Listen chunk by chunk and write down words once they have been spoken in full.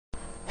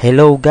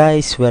Hello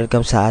guys!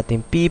 Welcome sa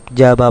ating PIP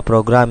Java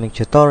Programming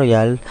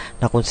Tutorial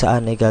na kung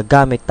saan ay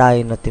gagamit tayo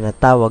na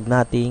tinatawag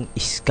nating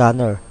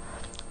scanner.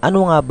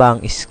 Ano nga ba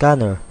ang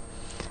scanner?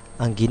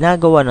 Ang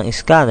ginagawa ng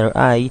scanner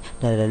ay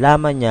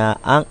nalalaman niya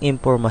ang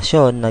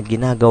impormasyon na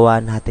ginagawa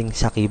natin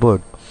sa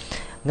keyboard.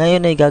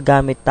 Ngayon ay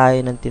gagamit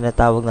tayo ng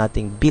tinatawag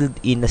nating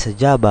built-in na sa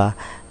Java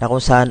na kung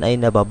saan ay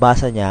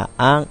nababasa niya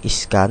ang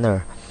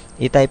scanner.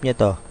 I-type niyo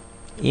to,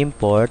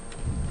 import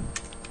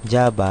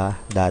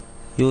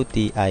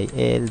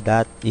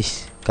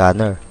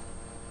java.util.scanner.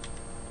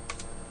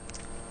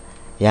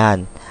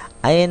 Yan.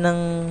 Ayan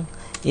ang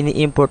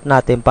ini-import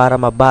natin para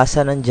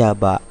mabasa ng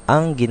Java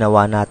ang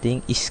ginawa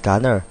nating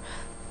scanner.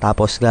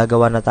 Tapos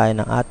gagawa na tayo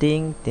ng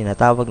ating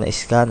tinatawag na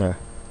scanner.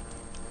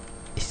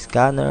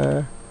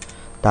 Scanner.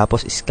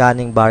 Tapos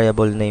scanning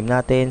variable name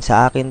natin.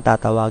 Sa akin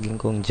tatawagin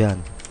kong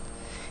dyan.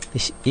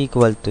 Is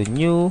equal to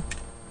new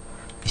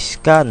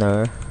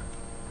scanner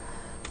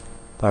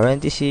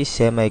parenthesis,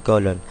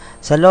 semicolon.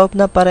 Sa loob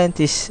ng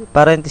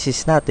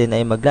parenthesis natin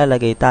ay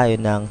maglalagay tayo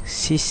ng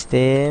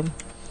system.in.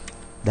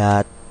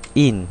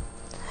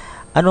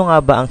 Ano nga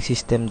ba ang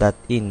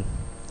system.in?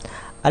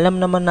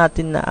 Alam naman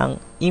natin na ang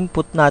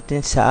input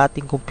natin sa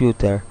ating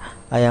computer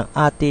ay ang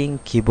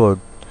ating keyboard.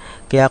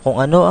 Kaya kung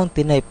ano ang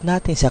tinype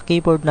natin sa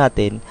keyboard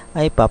natin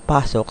ay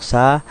papasok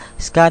sa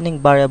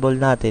scanning variable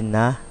natin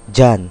na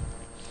dyan.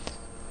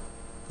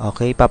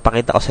 Okay,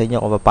 papakita ko sa inyo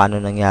kung paano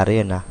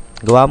nangyari yun ha.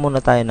 Gawa muna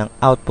tayo ng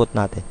output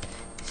natin.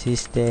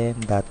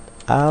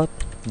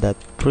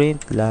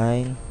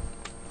 System.out.println.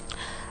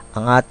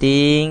 Ang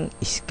ating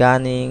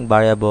scanning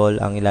variable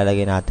ang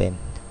ilalagay natin.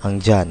 Ang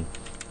dyan.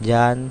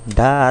 Dyan.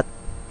 Dot.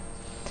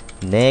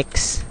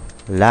 Next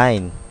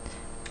line.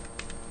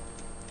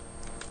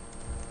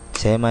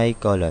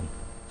 Semicolon.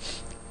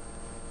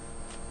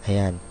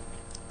 Ayan.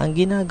 Ang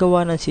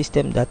ginagawa ng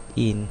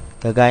system.in,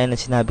 kagaya ng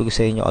sinabi ko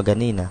sa inyo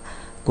kaganina,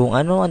 kung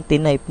ano ang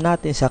tinype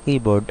natin sa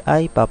keyboard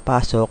ay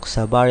papasok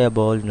sa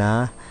variable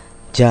na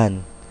dyan.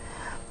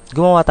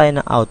 Gumawa tayo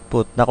ng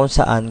output na kung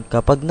saan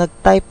kapag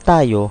nag-type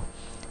tayo,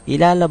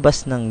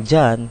 ilalabas ng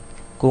dyan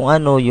kung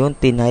ano yung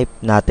tinype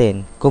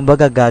natin.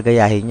 Kumbaga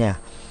gagayahin niya.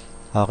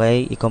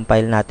 Okay,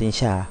 i-compile natin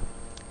siya.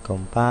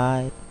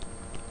 Compile.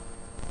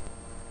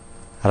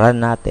 Run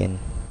natin.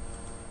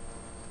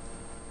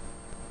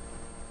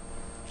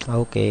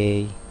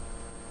 Okay.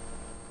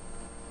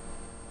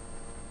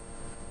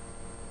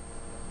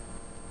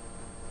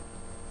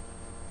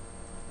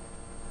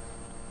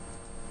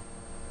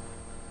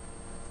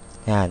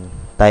 Yan,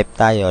 type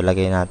tayo,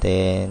 lagay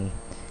natin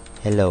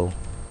hello.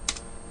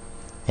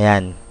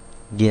 Ayan,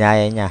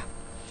 ginaya niya.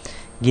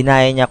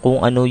 Ginaya niya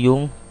kung ano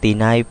yung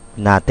tinype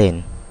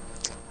natin.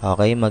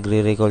 Okay,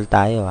 magre-recall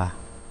tayo ha.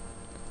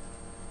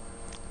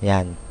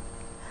 Yan.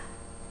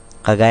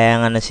 Kagaya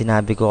nga na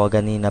sinabi ko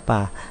kaganina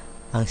pa,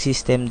 ang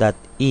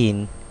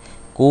system.in,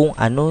 kung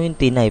ano yung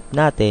tinype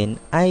natin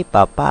ay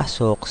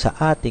papasok sa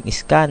ating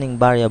scanning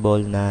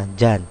variable na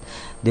dyan.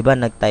 Diba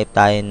nag-type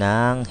tayo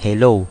ng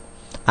hello.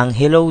 Ang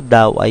hello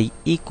daw ay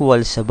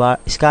equal sa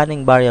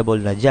scanning variable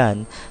na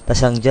dyan,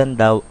 tas ang dyan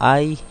daw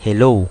ay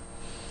hello.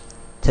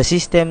 Sa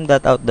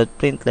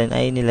system.out.println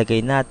ay nilagay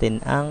natin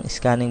ang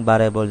scanning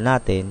variable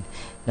natin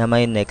na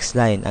may next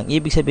line. Ang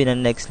ibig sabihin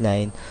ng next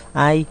line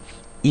ay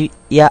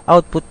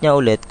i-output niya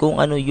ulit kung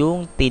ano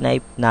yung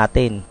tinype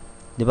natin.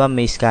 Diba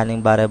may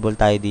scanning variable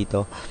tayo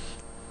dito.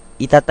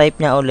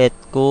 Ita-type niya ulit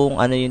kung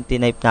ano yung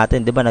tinype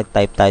natin. Diba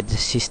nag-type tayo sa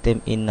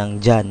system in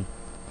ng dyan.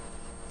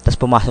 Tapos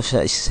pumasok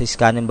sa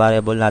scanning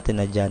variable natin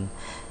na dyan.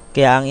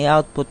 Kaya ang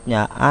i-output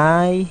niya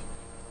ay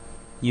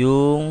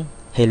yung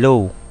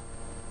hello.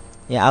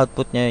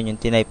 I-output niya yun,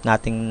 yung tinype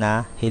natin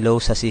na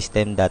hello sa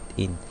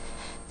system.in.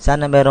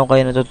 Sana meron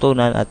kayo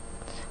natutunan at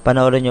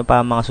panoorin nyo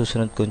pa ang mga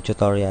susunod kong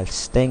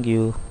tutorials. Thank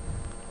you.